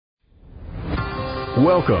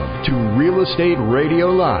Welcome to Real Estate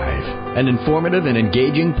Radio Live, an informative and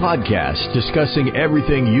engaging podcast discussing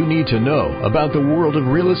everything you need to know about the world of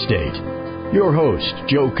real estate. Your host,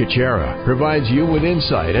 Joe Caccera, provides you with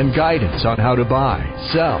insight and guidance on how to buy,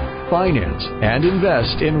 sell, finance, and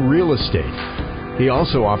invest in real estate. He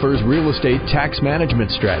also offers real estate tax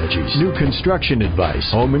management strategies, new construction advice,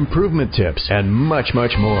 home improvement tips, and much,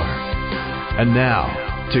 much more. And now,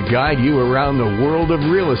 to guide you around the world of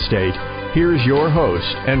real estate, here's your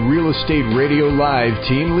host and Real Estate Radio Live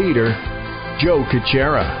team leader, Joe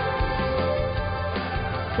Caccera.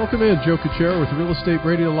 Welcome in, Joe Caccera with Real Estate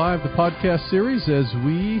Radio Live, the podcast series. As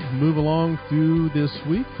we move along through this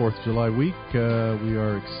week, 4th of July week, we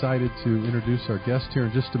are excited to introduce our guest here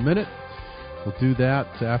in just a minute. We'll do that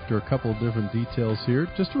after a couple of different details here.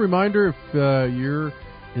 Just a reminder, if you're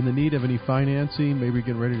in the need of any financing, maybe you're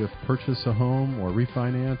getting ready to purchase a home or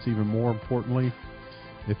refinance, even more importantly,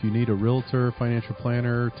 if you need a realtor, financial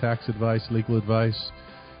planner, tax advice, legal advice.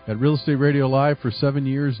 At Real Estate Radio Live for 7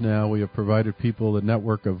 years now, we have provided people a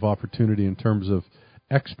network of opportunity in terms of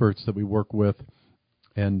experts that we work with.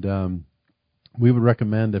 And we would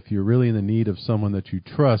recommend, if you're really in the need of someone that you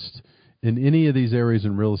trust in any of these areas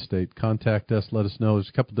in real estate, contact us, let us know. There's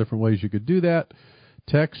a couple different ways you could do that.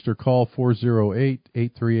 Text or call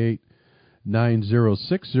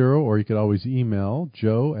 408-838-9060, or you could always email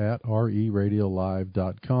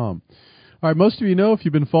joe@reradiolive.com. All right, most of you know, if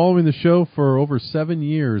you've been following the show for over 7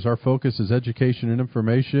 years, our focus is education and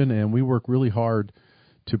information, and we work really hard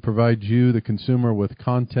to provide you, the consumer, with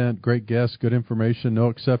content, great guests, good information, no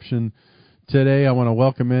exception. Today, I want to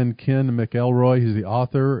welcome in Ken McElroy. He's the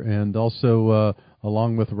author, and also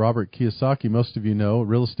along with Robert Kiyosaki, most of you know,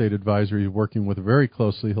 real estate advisor he's working with very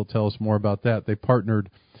closely. He'll tell us more about that. They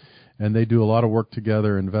partnered, and they do a lot of work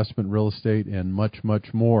together, investment, real estate, and much,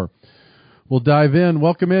 much more. We'll dive in.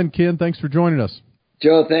 Welcome in, Ken. Thanks for joining us.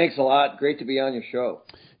 Joe, thanks a lot. Great to be on your show.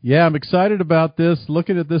 Yeah, I'm excited about this.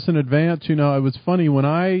 Looking at this in advance, you know, it was funny when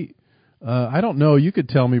I don't know, you could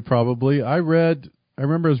tell me probably. I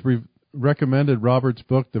remember as we recommended Robert's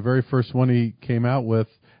book, the very first one he came out with.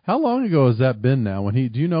 How long ago has that been now?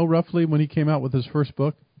 Do you know roughly when he came out with his first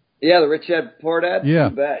book? Yeah, the Rich Dad Poor Dad? Yeah.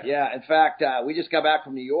 You bet. Yeah. In fact, we just got back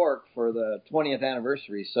from New York for the 20th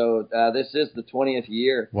anniversary. So this is the 20th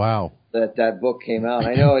year. Wow. That book came out.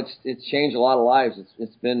 I know it's changed a lot of lives.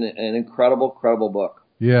 It's been an incredible book.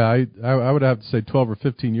 Yeah, I would have to say 12 or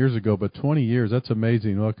 15 years ago, but 20 years, that's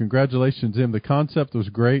amazing. Well, congratulations to him. The concept was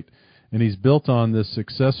great, and he's built on this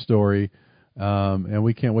success story, and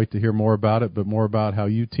we can't wait to hear more about it, but more about how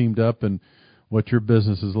you teamed up and what your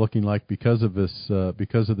business is looking like because of this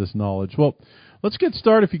knowledge. Well, let's get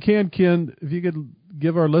started if you can, Ken. If you could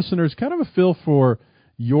give our listeners kind of a feel for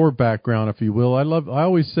your background, if you will. I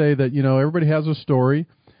always say that, you know, everybody has a story,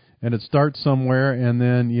 and it starts somewhere, and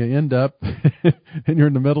then you end up and you're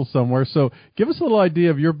in the middle somewhere. So give us a little idea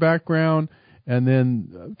of your background, and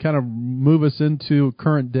then kind of move us into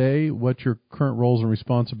current day, what your current roles and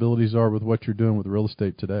responsibilities are with what you're doing with real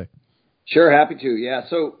estate today. Sure, happy to. Yeah,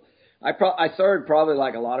 so I started probably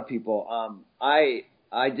like a lot of people. I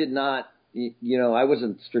did not, you know, I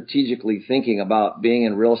wasn't strategically thinking about being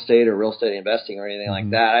in real estate or real estate investing or anything like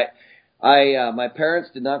that. My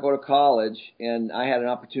parents did not go to college, and I had an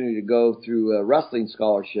opportunity to go through a wrestling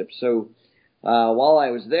scholarship. So while I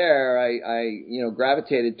was there, I you know,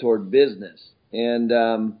 gravitated toward business. And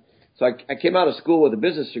so I came out of school with a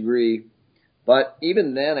business degree, but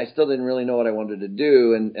even then I still didn't really know what I wanted to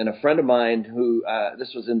do. And a friend of mine who,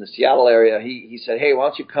 this was in the Seattle area, he said, hey, why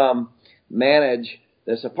don't you come manage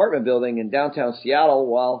this apartment building in downtown Seattle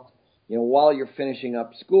while you're finishing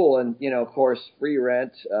up school. And, you know, of course, free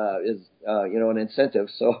rent is, you know, an incentive.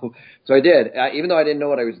 So I did, even though I didn't know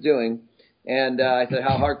what I was doing. And I said,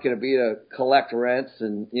 how hard could it be to collect rents?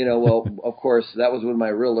 And, you know, well, of course, that was when my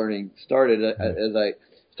real learning started, as I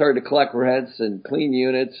started to collect rents and clean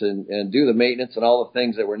units and do the maintenance and all the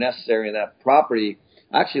things that were necessary in that property.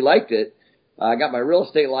 I actually liked it. I got my real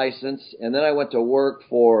estate license, and then I went to work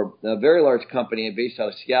for a very large company based out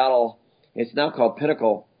of Seattle. It's now called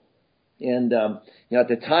Pinnacle. And, you know, at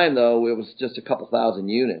the time, though, it was just a couple thousand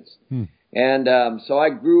units. And so I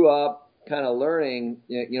grew up kind of learning,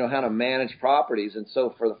 you know, how to manage properties. And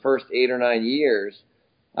so for the first 8 or 9 years,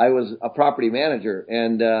 I was a property manager.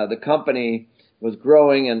 And the company was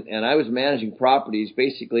growing, and I was managing properties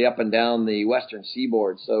basically up and down the western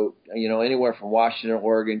seaboard. So, you know, anywhere from Washington,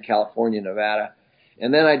 Oregon, California, Nevada.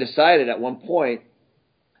 And then I decided at one point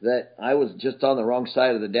that I was just on the wrong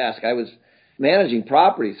side of the desk. I was managing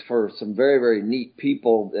properties for some very, very neat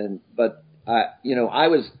people, but you know, I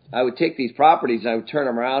would take these properties and I would turn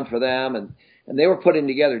them around for them, and and they were putting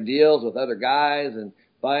together deals with other guys and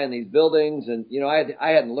buying these buildings. And, I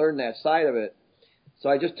hadn't learned that side of it. So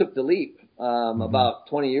I just took the leap, about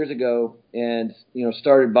 20 years ago and,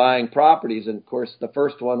 started buying properties. And of course, the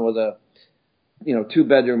first one was a,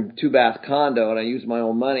 2-bedroom, 2-bath condo, and I used my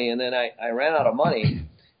own money. And then I ran out of money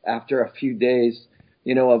after a few days,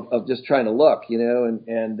 of just trying to look, once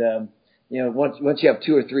you have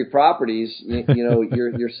 2 or 3 properties,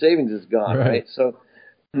 your savings is gone, right? So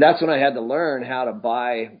that's when I had to learn how to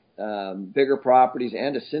buy bigger properties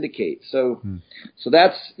and to syndicate. So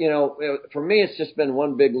that's, for me, it's just been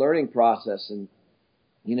one big learning process. And,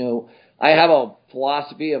 I have a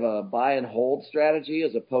philosophy of a buy and hold strategy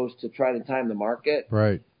as opposed to trying to time the market.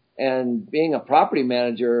 Right. And being a property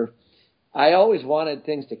manager, I always wanted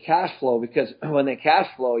things to cash flow, because when they cash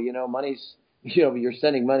flow, money's, you're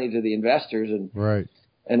sending money to the investors, and right.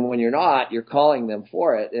 And when you're not, you're calling them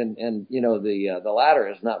for it, and the latter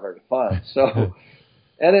is not very fun. So,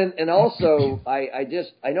 and also I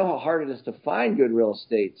know how hard it is to find good real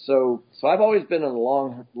estate. So I've always been in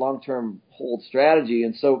a long-term hold strategy,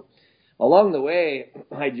 and so along the way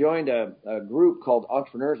I joined a group called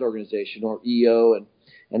Entrepreneurs Organization, or EO,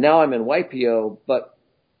 and now I'm in YPO, but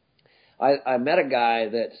I met a guy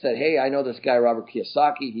that said, hey, I know this guy, Robert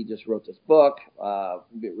Kiyosaki. He just wrote this book,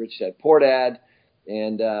 Rich Dad Poor Dad,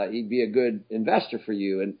 and he'd be a good investor for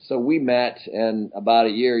you. And so we met, and about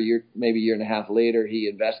maybe a year and a half later, he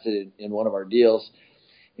invested in one of our deals.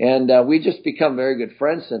 And we just become very good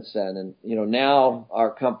friends since then. And, now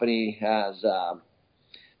our company has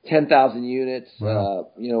 10,000 units. Wow.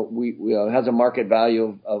 We has a market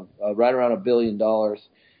value of right around $1 billion.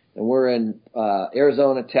 And we're in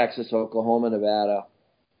Arizona, Texas, Oklahoma, Nevada,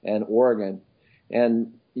 and Oregon.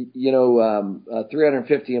 And,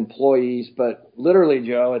 350 employees. But literally,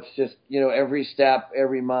 Joe, it's just, every step,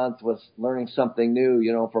 every month was learning something new,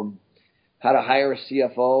 from how to hire a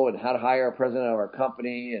CFO and how to hire a president of our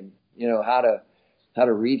company, and, how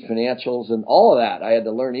to read financials and all of that. I had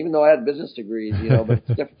to learn, even though I had business degrees, but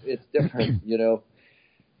it's different,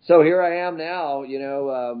 So here I am now,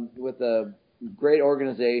 with a great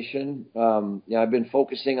organization. I've been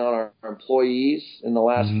focusing on our employees in the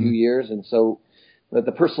last few years, and so but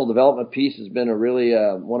the personal development piece has been a really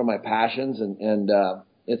one of my passions, and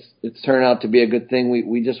it's turned out to be a good thing.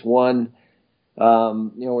 We just won.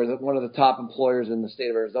 We're one of the top employers in the state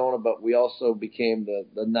of Arizona, but we also became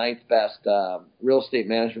the 9th best real estate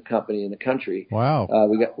management company in the country. Wow!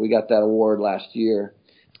 We got that award last year.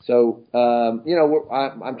 So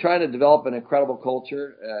I'm trying to develop an incredible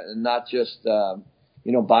culture and not just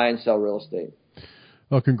buy and sell real estate.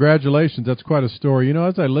 Well, congratulations! That's quite a story.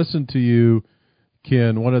 As I listened to you,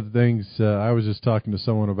 Ken, one of the things I was just talking to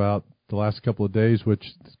someone about the last couple of days, which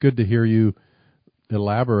is good to hear you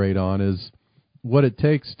elaborate on, is what it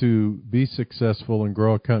takes to be successful and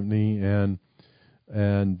grow a company. And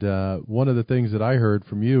one of the things that I heard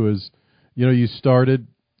from you is, you started,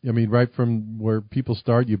 right from where people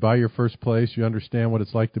start, you buy your first place, you understand what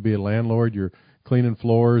it's like to be a landlord, you're cleaning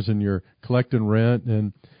floors and you're collecting rent.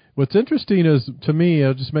 And what's interesting is, to me,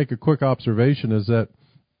 I'll just make a quick observation, is that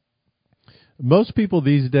most people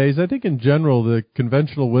these days, I think in general, the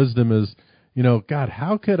conventional wisdom is, God,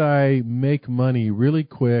 how could I make money really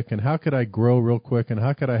quick, and how could I grow real quick, and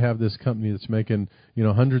how could I have this company that's making,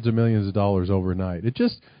 hundreds of millions of dollars overnight? It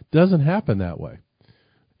just doesn't happen that way.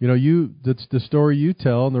 That's the story you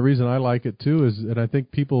tell, and the reason I like it too is, and I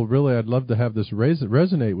think people really, I'd love to have this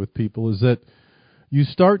resonate with people, is that you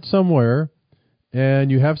start somewhere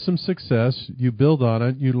and you have some success, you build on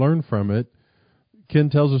it, you learn from it. Ken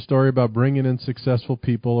tells a story about bringing in successful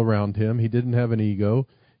people around him. He didn't have an ego.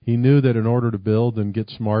 He knew that in order to build and get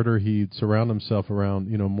smarter, he'd surround himself around,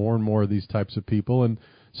 more and more of these types of people. And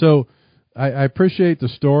so I appreciate the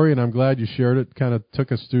story, and I'm glad you shared it, kind of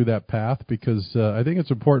took us through that path, because I think it's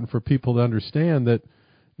important for people to understand that,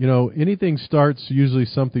 anything starts usually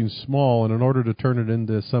something small, and in order to turn it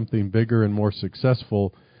into something bigger and more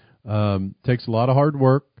successful, takes a lot of hard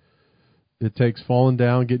work. It takes falling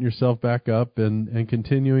down, getting yourself back up, and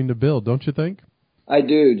continuing to build, don't you think? I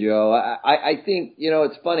do, Joe. I think,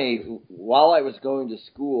 it's funny. While I was going to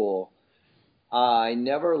school, I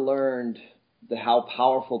never learned how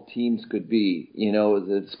powerful teams could be.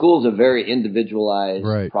 The school's a very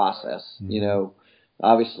individualized process. Mm-hmm.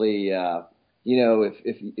 Obviously,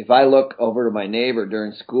 if I look over to my neighbor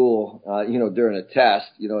during school, during a test,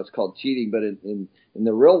 it's called cheating, but in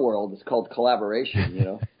the real world, it's called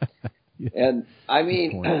collaboration, And I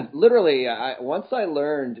mean, literally, once I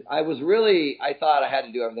learned, I thought I had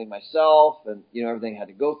to do everything myself, and, everything had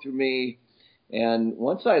to go through me. And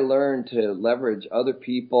once I learned to leverage other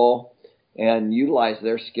people and utilize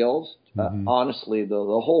their skills honestly, the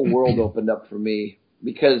whole world opened up for me,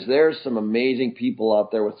 because there's some amazing people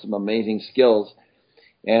out there with some amazing skills.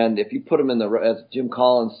 And if you put them in as Jim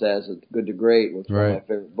Collins says, it's Good to Great, which is one of my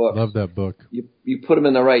favorite books. Love that book. You put them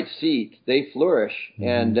in the right seat, they flourish.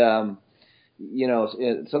 And,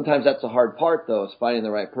 sometimes that's the hard part, though, is finding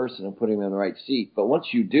the right person and putting them in the right seat. But once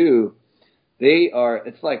you do,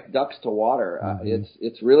 it's like ducks to water.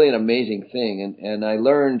 It's really an amazing thing. And I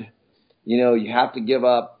learned, you have to give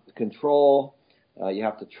up control, you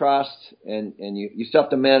have to trust, and you still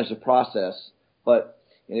have to manage the process. But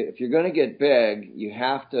if you're going to get big, you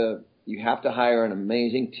have to hire an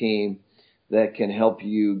amazing team that can help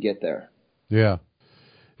you get there. Yeah.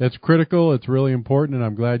 It's critical. It's really important, and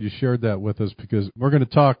I'm glad you shared that with us, because we're going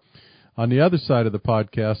to talk on the other side of the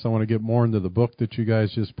podcast. I want to get more into the book that you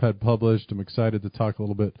guys just had published. I'm excited to talk a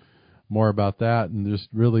little bit more about that and just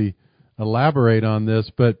really elaborate on this.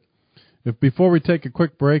 But before we take a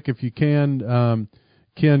quick break, if you can,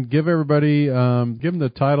 Ken, give everybody, give them the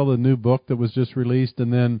title of the new book that was just released,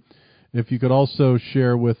 and then if you could also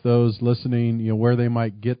share with those listening, where they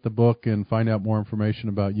might get the book and find out more information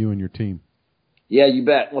about you and your team. Yeah, you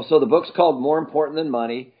bet. Well, so the book's called More Important Than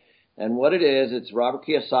Money, and what it is, it's Robert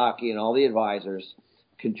Kiyosaki and all the advisors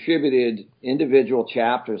contributed individual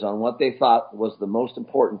chapters on what they thought was the most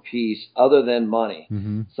important piece other than money.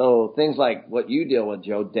 Mm-hmm. So things like what you deal with,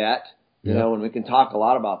 Joe, debt. And we can talk a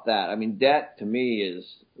lot about that. I mean, debt to me is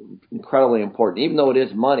incredibly important. Even though it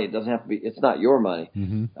is money, it doesn't have to be. It's not your money.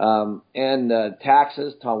 Mm-hmm. And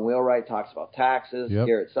taxes. Tom Wheelwright talks about taxes. Yep.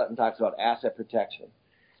 Garrett Sutton talks about asset protection.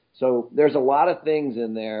 So there's a lot of things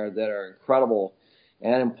in there that are incredible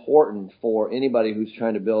and important for anybody who's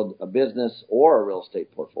trying to build a business or a real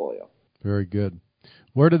estate portfolio. Very good.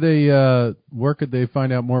 Where could they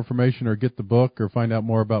find out more information or get the book or find out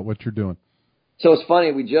more about what you're doing? So it's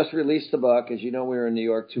funny, we just released the book. As you know, we were in New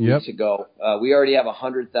York 2 weeks ago. We already have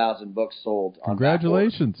 100,000 books sold.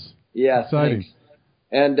 Congratulations. Yeah, exciting. Thanks.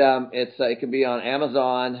 And it can be on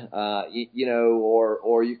Amazon,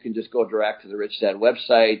 or you can just go direct to the Rich Dad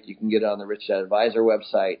website. You can get it on the Rich Dad Advisor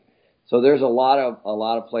website. So there's a lot of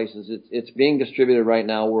places. It's being distributed right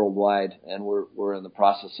now worldwide, and we're in the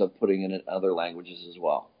process of putting it in other languages as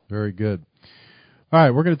well. Very good. All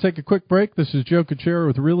right, we're going to take a quick break. This is Joe Kuchera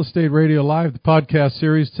with Real Estate Radio Live, the podcast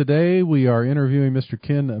series. Today we are interviewing Mr.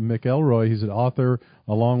 Ken McElroy. He's an author,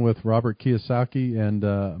 along with Robert Kiyosaki and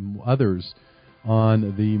others,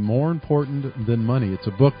 on the More Important Than Money. It's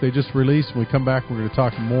a book they just released. When we come back, we're going to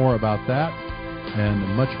talk more about that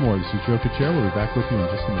and much more. This is Joe Kuchera. We'll be back with you in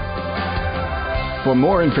just a minute. For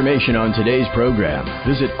more information on today's program,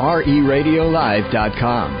 visit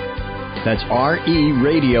reradiolive.com. That's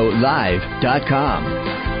reradiolive.com.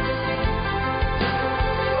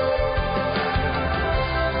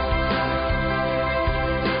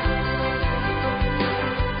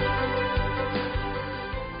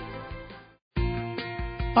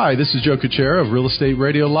 Hi, this is Joe Kuchera of Real Estate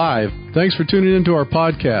Radio Live. Thanks for tuning into our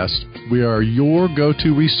podcast. We are your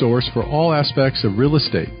go-to resource for all aspects of real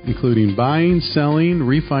estate, including buying, selling,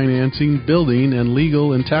 refinancing, building, and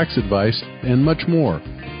legal and tax advice, and much more.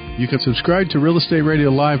 You can subscribe to Real Estate Radio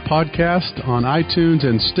Live podcast on iTunes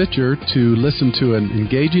and Stitcher to listen to an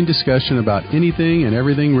engaging discussion about anything and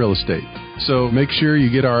everything real estate. So make sure you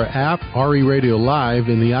get our app, RE Radio Live,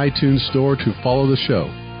 in the iTunes store to follow the show.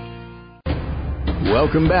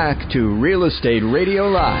 Welcome back to Real Estate Radio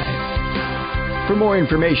Live. For more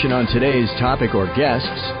information on today's topic or guests,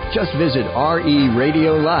 just visit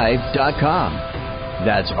reradiolive.com.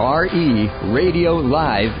 That's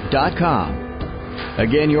reradiolive.com.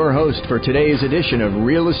 Again, your host for today's edition of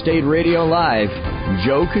Real Estate Radio Live,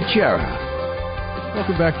 Joe Kuchera.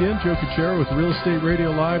 Welcome back in. Joe Kuchera with Real Estate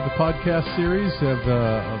Radio Live, the podcast series. Have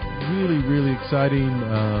a really, really exciting,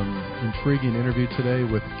 intriguing interview today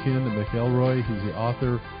with Ken McElroy. He's the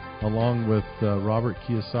author, along with Robert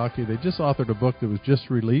Kiyosaki. They just authored a book that was just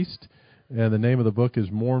released, and the name of the book is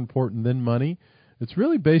More Important Than Money. It's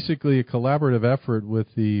really basically a collaborative effort with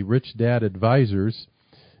the Rich Dad Advisors,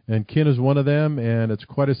 and Ken is one of them, and it's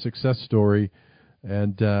quite a success story,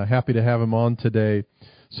 and happy to have him on today.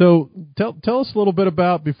 So tell us a little bit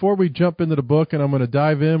about, before we jump into the book, and I'm going to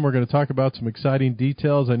dive in, we're going to talk about some exciting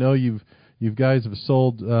details. I know you guys have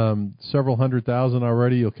sold several 100,000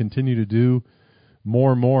 already. You'll continue to do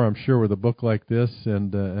more and more, I'm sure, with a book like this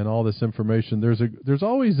and all this information. There's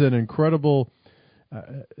always an incredible,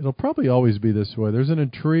 it'll probably always be this way. There's an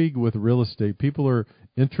intrigue with real estate. People are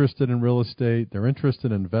interested in real estate. They're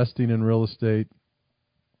interested in investing in real estate.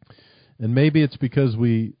 And maybe it's because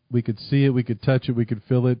we could see it, we could touch it, we could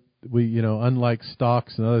feel it. Unlike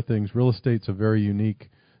stocks and other things, real estate's a very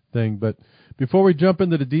unique thing. But before we jump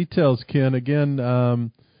into the details, Ken, again,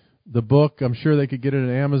 the book, I'm sure they could get it at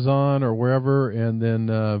Amazon or wherever, and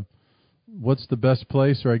then what's the best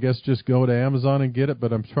place? Or I guess just go to Amazon and get it,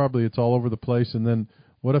 but it's all over the place. And then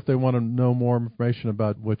what if they want to know more information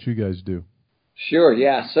about what you guys do? Sure,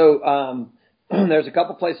 yeah. So there's a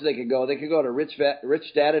couple places they could go. They could go to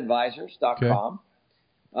richdadadvisors.com.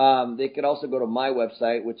 Okay. They could also go to my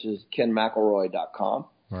website, which is kenmcelroy.com.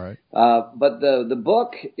 All right. But the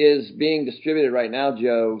book is being distributed right now,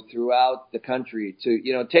 Joe, throughout the country.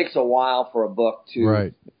 It takes a while for a book to,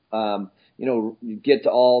 right. Get to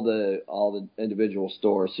all the individual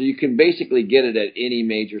stores. So you can basically get it at any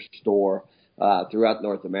major store throughout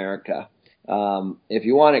North America. If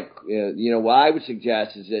you want it, what I would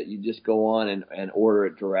suggest is that you just go on and order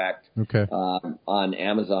it direct. Okay. On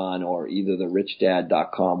Amazon or either the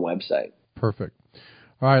richdad.com website. Perfect.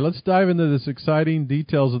 All right, let's dive into this exciting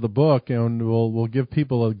details of the book, and we'll give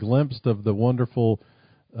people a glimpse of the wonderful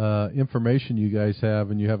information you guys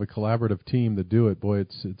have, and you have a collaborative team that do it. Boy,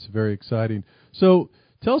 it's very exciting. So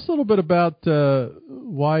tell us a little bit about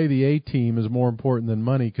why the A-team is more important than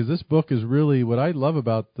money, because this book is really, what I love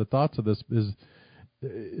about the thoughts of this is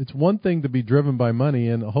it's one thing to be driven by money,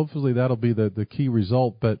 and hopefully that'll be the key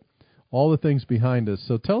result, but all the things behind us.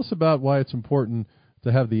 So tell us about why it's important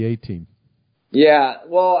to have the A-team. Yeah,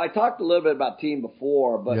 well, I talked a little bit about team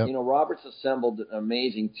before, but, Yep. Robert's assembled an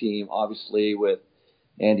amazing team, obviously, with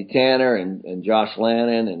Andy Tanner and Josh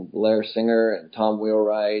Lannon and Blair Singer and Tom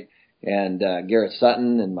Wheelwright and Garrett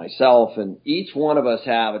Sutton and myself. And each one of us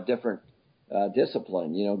have a different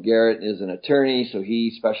discipline. Garrett is an attorney, so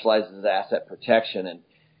he specializes in asset protection.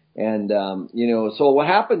 So what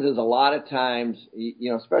happens is a lot of times,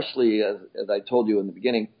 especially as I told you in the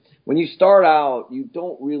beginning, when you start out, you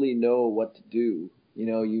don't really know what to do. You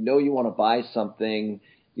want to buy something.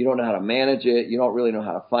 You don't know how to manage it. You don't really know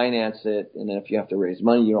how to finance it. And then if you have to raise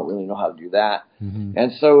money, you don't really know how to do that. Mm-hmm.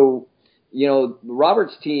 And so,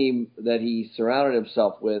 Robert's team that he surrounded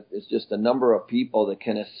himself with is just a number of people that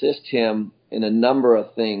can assist him in a number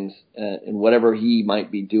of things in whatever he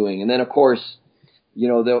might be doing. And then, of course,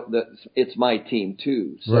 it's my team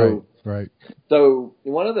too. So, Right. So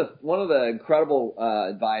one of the incredible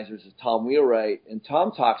advisors is Tom Wheelwright, and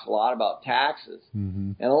Tom talks a lot about taxes.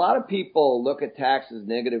 Mm-hmm. And a lot of people look at taxes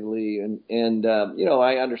negatively, and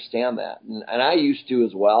I understand that, and I used to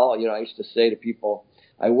as well. I used to say to people,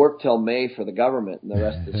 I work till May for the government, and the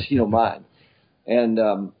rest is mine.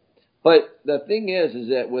 And but the thing is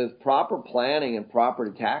that with proper planning and proper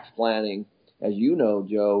tax planning, as you know,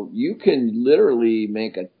 Joe, you can literally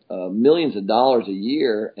make millions of dollars a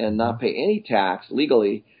year and not pay any tax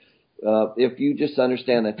legally if you just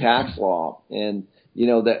understand the tax law, and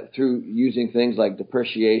that through using things like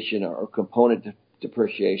depreciation or component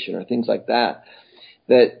depreciation or things like that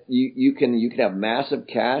you can have massive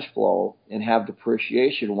cash flow and have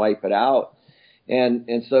depreciation wipe it out,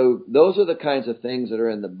 and so those are the kinds of things that are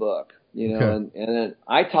in the book. Okay. And then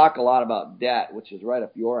I talk a lot about debt, which is right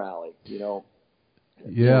up your alley.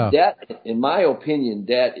 Yeah. Debt, in my opinion,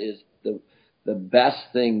 debt is the best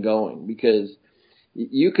thing going, because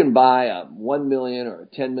you can buy a $1 million or a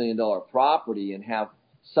 $10 million property and have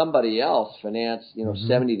somebody else finance,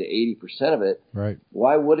 70 to 80% of it. Right.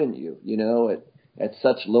 Why wouldn't you? At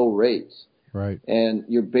such low rates. Right. And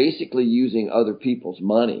you're basically using other people's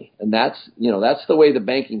money, and that's the way the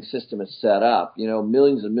banking system is set up.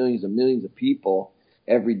 Millions and millions and millions of people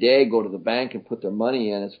every day go to the bank and put their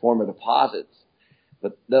money in as form of deposits.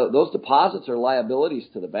 But those deposits are liabilities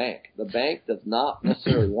to the bank. The bank does not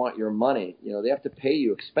necessarily want your money. They have to pay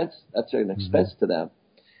you expense. That's an expense to them.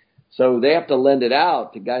 So they have to lend it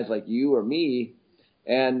out to guys like you or me.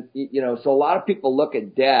 And, so a lot of people look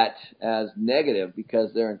at debt as negative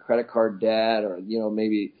because they're in credit card debt or,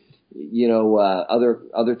 maybe,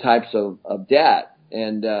 other types of debt.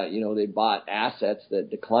 And, they bought assets that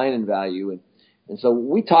decline in value. And so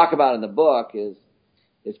what we talk about in the book is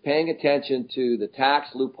paying attention to the tax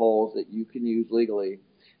loopholes that you can use legally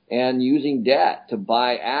and using debt to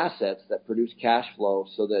buy assets that produce cash flow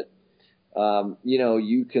so that,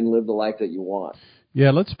 you can live the life that you want.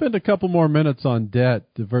 Yeah, let's spend a couple more minutes on debt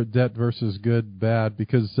versus good, bad,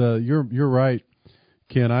 because you're right,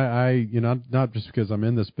 Ken. I not just because I'm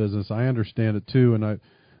in this business, I understand it too,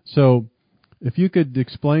 so if you could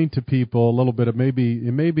explain to people a little bit of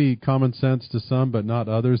it may be common sense to some, but not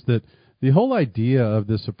others, that the whole idea of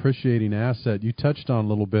this appreciating asset, you touched on a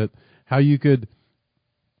little bit, how you could,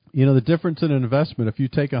 the difference in an investment. If you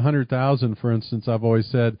take $100,000, for instance, I've always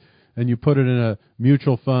said, and you put it in a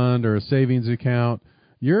mutual fund or a savings account,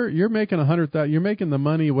 you're making $100,000. You're making the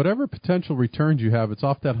money, whatever potential returns you have, it's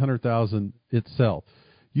off that $100,000 itself.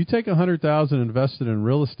 You take $100,000 invested in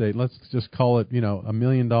real estate. Let's just call it, $1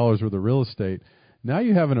 million worth of real estate. Now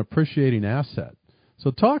you have an appreciating asset.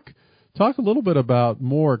 So talk a little bit about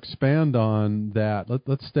expand on that.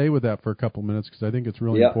 Let's stay with that for a couple minutes because I think it's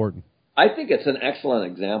really important. I think it's an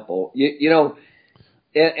excellent example.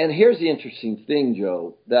 And here's the interesting thing,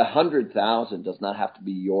 Joe. The 100,000 does not have to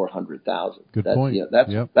be your 100,000. Good point.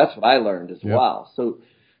 That's what I learned as well.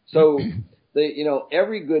 So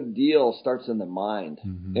every good deal starts in the mind.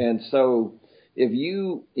 Mm-hmm. And so if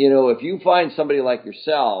you find somebody like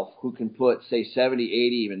yourself who can put, say, 70,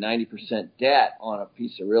 80, even 90% debt on a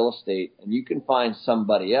piece of real estate, and you can find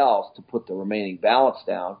somebody else to put the remaining balance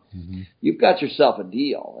down, mm-hmm. you've got yourself a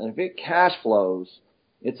deal. And if it cash flows,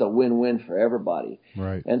 it's a win-win for everybody.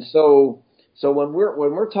 Right. And so when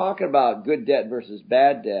we're talking about good debt versus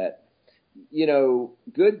bad debt,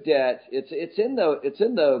 good debt, it's in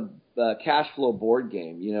the cash flow board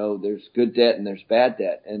game. There's good debt and there's bad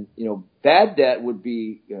debt. And, bad debt would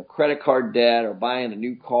be credit card debt or buying a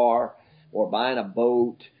new car or buying a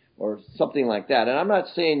boat or something like that. And I'm not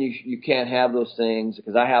saying you can't have those things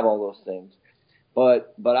because I have all those things.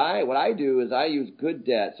 But what I do is I use good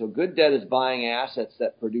debt. So good debt is buying assets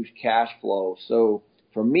that produce cash flow. So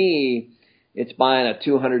for me, it's buying a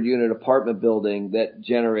 200-unit apartment building that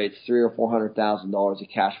generates $300,000 or $400,000 of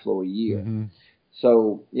cash flow a year. Mm-hmm.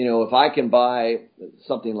 So, if I can buy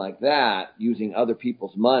something like that using other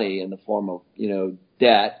people's money in the form of,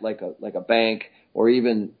 debt, like a bank or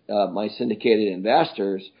even my syndicated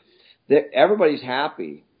investors, everybody's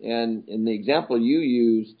happy. And in the example you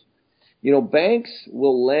used, banks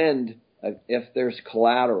will lend if there's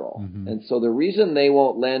collateral. Mm-hmm. And so the reason they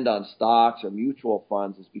won't lend on stocks or mutual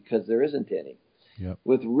funds is because there isn't any. Yep.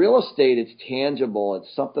 With real estate, it's tangible.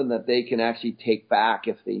 It's something that they can actually take back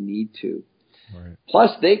if they need to. Right.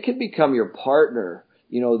 Plus, they can become your partner.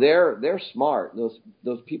 They're smart.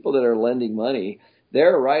 Those people that are lending money,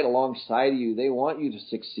 they're right alongside you. They want you to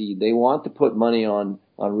succeed. They want to put money on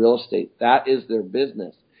real estate. That is their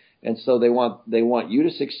business. And so they want you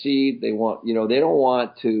to succeed. They want, they don't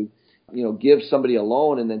want to, give somebody a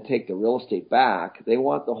loan and then take the real estate back. They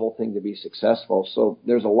want the whole thing to be successful. So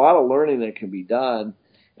there's a lot of learning that can be done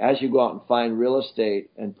as you go out and find real estate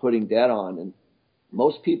and putting debt on. And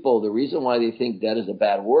most people, the reason why they think debt is a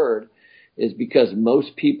bad word is because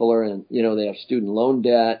most people are in, they have student loan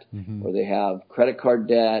debt, mm-hmm. or they have credit card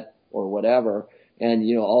debt or whatever. And,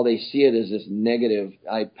 all they see it is this negative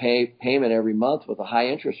payment every month with a high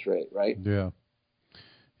interest rate, right? Yeah.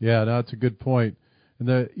 Yeah, that's a good point.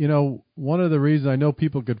 And one of the reasons I know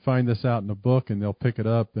people could find this out in a book and they'll pick it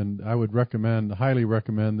up, and I would highly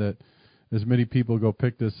recommend that as many people go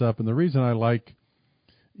pick this up. And the reason I like,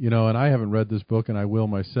 and I haven't read this book and I will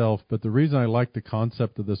myself, but the reason I like the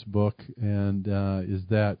concept of this book and is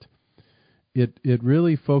that it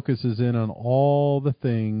really focuses in on all the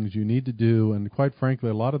things you need to do, and quite frankly,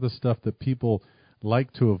 a lot of the stuff that people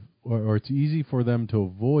like to, or it's easy for them to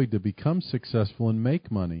avoid to become successful and make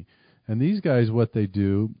money. And these guys, what they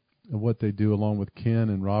do along with Ken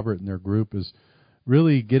and Robert and their group is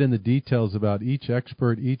really get in the details about each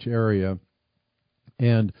expert, each area,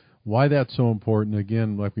 and why that's so important.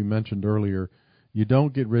 Again, like we mentioned earlier, you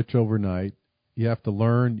don't get rich overnight. You have to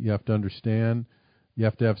learn, you have to understand, you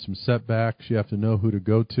have to have some setbacks, you have to know who to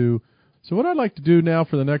go to. So what I'd like to do now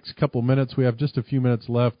for the next couple of minutes, we have just a few minutes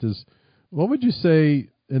left, is what would you say,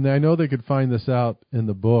 and I know they could find this out in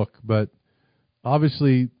the book, but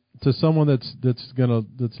obviously to someone that's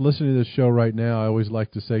listening to this show right now, I always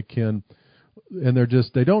like to say, Ken, and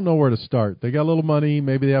they don't know where to start. They got a little money,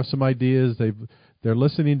 maybe they have some ideas, they're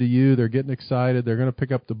listening to you, they're getting excited, they're going to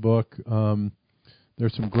pick up the book.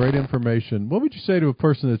 There's some great information. What would you say to a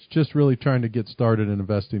person that's just really trying to get started in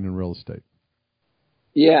investing in real estate?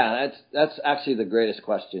 Yeah, that's actually the greatest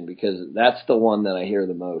question, because that's the one that I hear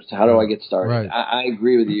the most. How do I get started? Right. I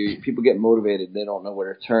agree with you. People get motivated. They don't know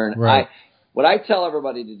where to turn. Right. What I tell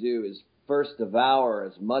everybody to do is first devour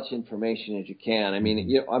as much information as you can. I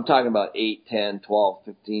mean, I'm talking about $8, $10,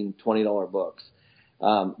 $12, $15, $20 books.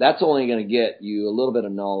 That's only going to get you a little bit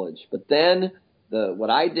of knowledge. But then what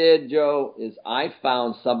I did, Joe, is I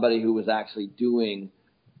found somebody who was actually doing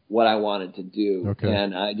what I wanted to do. Okay.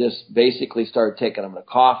 And I just basically started taking them to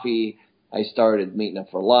coffee. I started meeting them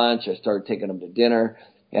for lunch. I started taking them to dinner.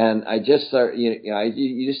 And I just started,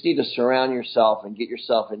 you just need to surround yourself and get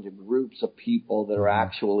yourself into groups of people that are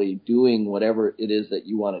actually doing whatever it is that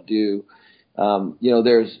you want to do.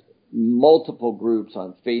 There's multiple groups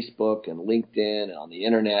on Facebook and LinkedIn and on the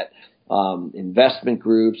internet, investment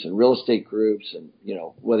groups and real estate groups, and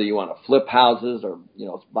whether you want to flip houses or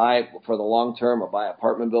buy for the long term or buy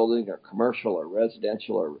apartment building or commercial or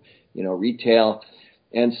residential or retail.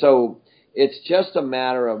 And so it's just a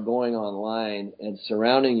matter of going online and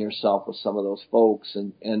surrounding yourself with some of those folks.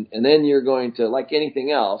 And then you're going to, like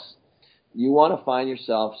anything else, you want to find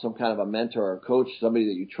yourself some kind of a mentor or coach, somebody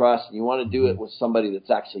that you trust, and you want to do it with somebody that's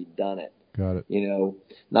actually done it. Got it. You know,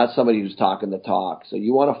 not somebody who's talking the talk. So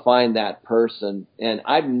you want to find that person. And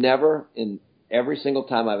I've never, in every single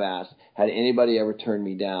time I've asked, had anybody ever turn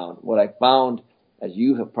me down. What I found, as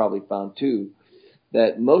you have probably found too,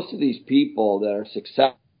 that most of these people that are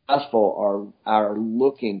successful are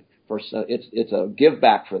looking for, it's a give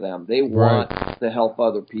back for them. They want to help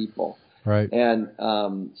other people. Right. And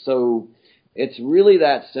so it's really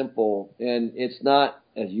that simple. And it's not,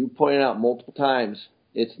 as you pointed out multiple times,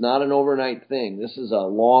 it's not an overnight thing. This is a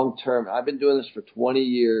long term. I've been doing this for 20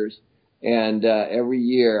 years, and every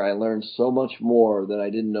year I learn so much more than I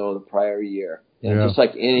didn't know the prior year. And just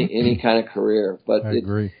like any kind of career, but I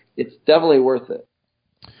agree. It's definitely worth it.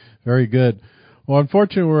 Very good. Well,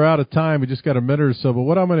 unfortunately, we're out of time. We just got a minute or so. But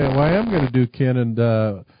what I am going to do, Ken, and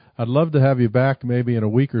I'd love to have you back maybe in a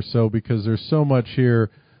week or so, because there's so much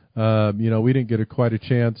here. We didn't get quite a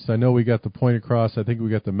chance. I know we got the point across. I think we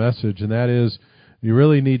got the message, and that is, you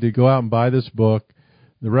really need to go out and buy this book.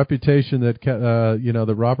 The reputation that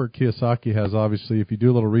that Robert Kiyosaki has, obviously, if you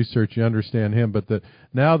do a little research, you understand him. But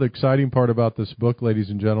now the exciting part about this book,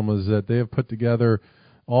 ladies and gentlemen, is that they have put together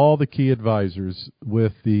all the key advisors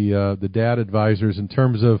with the dad advisors in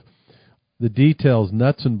terms of the details,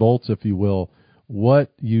 nuts and bolts, if you will,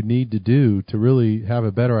 what you need to do to really have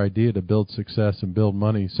a better idea to build success and build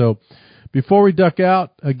money. So before we duck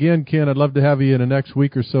out, again, Ken, I'd love to have you in the next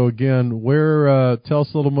week or so again. Tell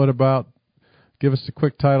us a little bit about, give us a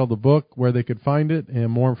quick title of the book, where they could find it, and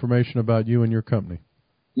more information about you and your company.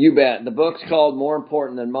 You bet. The book's called More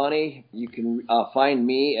Important Than Money. You can find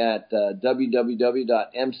me at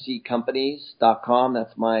www.mccompanies.com.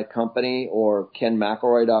 That's my company, or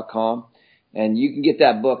kenmcelroy.com. And you can get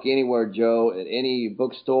that book anywhere, Joe, at any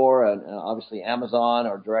bookstore, and obviously Amazon,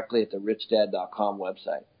 or directly at the richdad.com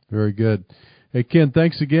website. Very good. Hey, Ken,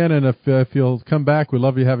 thanks again. And if you'll come back, we'd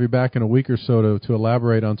love to have you back in a week or so to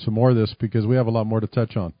elaborate on some more of this, because we have a lot more to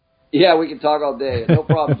touch on. Yeah, we can talk all day. No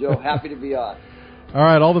problem, Joe. Happy to be on. All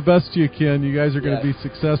right, all the best to you, Ken. You guys are going to be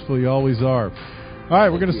successful. You always are. All right,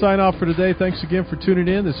 we're going to sign off for today. Thanks again for tuning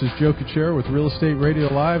in. This is Joe Kuchera with Real Estate Radio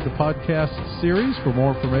Live, the podcast series. For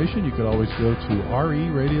more information, you can always go to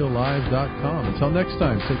reradiolive.com. Until next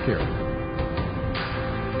time, take care.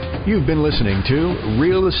 You've been listening to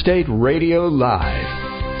Real Estate Radio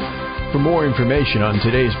Live. For more information on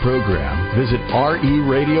today's program, visit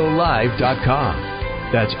reradiolive.com.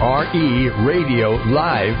 That's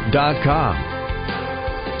reradiolive.com.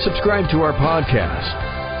 Subscribe to our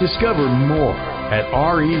podcast. Discover more at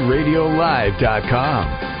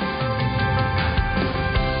reradiolive.com.